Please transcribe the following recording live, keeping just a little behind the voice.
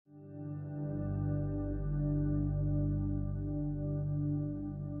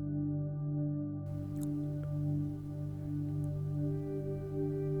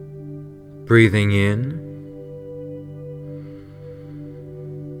Breathing in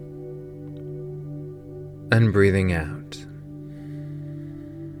and breathing out.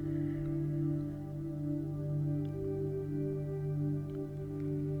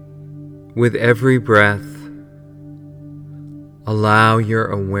 With every breath, allow your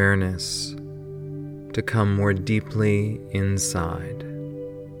awareness to come more deeply inside.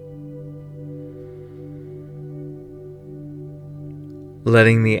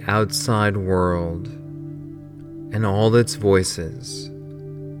 Letting the outside world and all its voices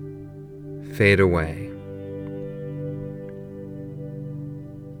fade away.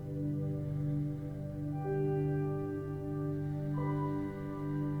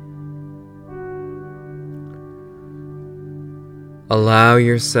 Allow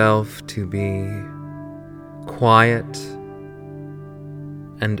yourself to be quiet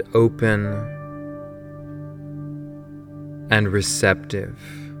and open and receptive.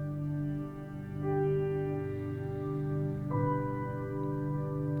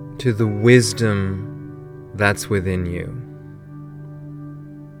 To the wisdom that's within you.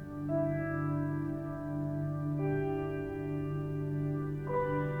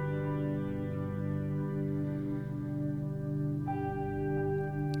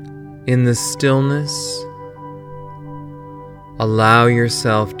 In the stillness, allow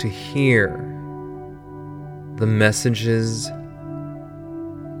yourself to hear the messages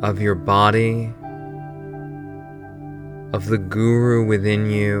of your body, of the Guru within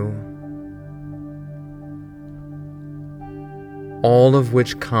you, all of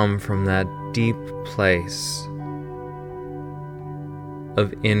which come from that deep place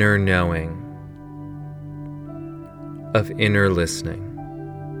of inner knowing, of inner listening.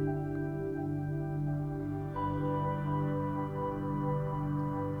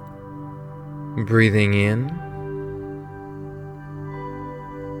 Breathing in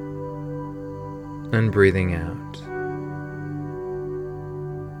and breathing out.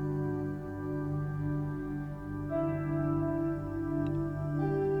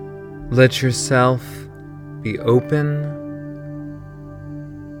 Let yourself be open.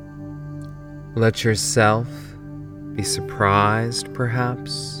 Let yourself be surprised,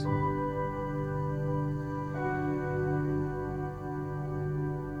 perhaps.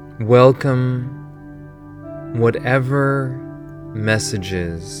 Welcome whatever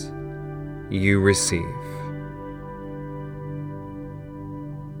messages you receive.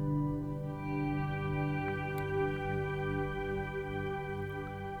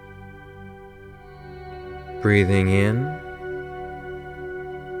 Breathing in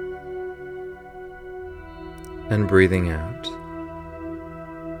and breathing out.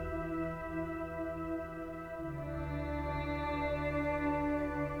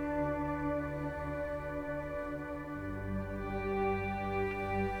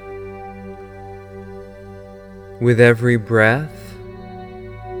 With every breath,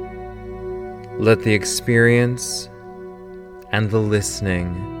 let the experience and the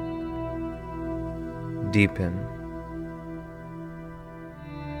listening deepen.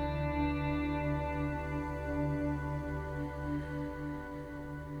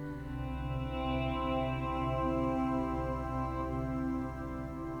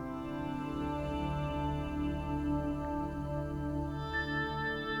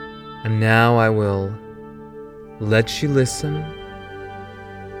 And now I will let you listen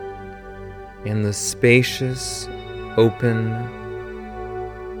in the spacious, open,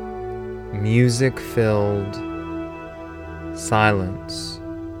 music-filled silence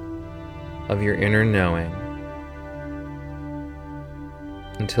of your inner knowing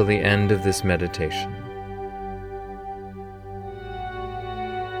until the end of this meditation.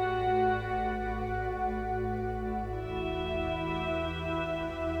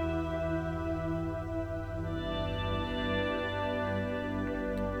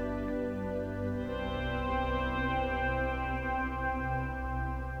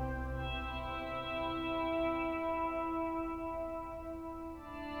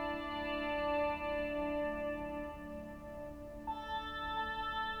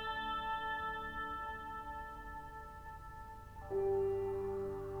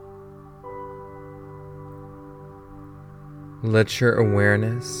 Let your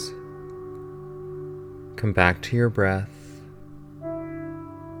awareness come back to your breath.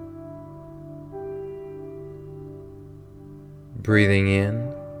 Breathing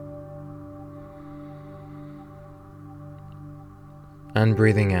in and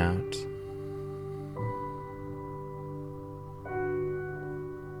breathing out.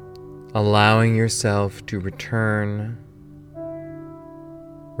 Allowing yourself to return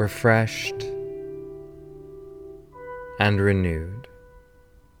refreshed and renewed.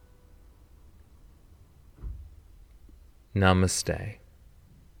 Namaste.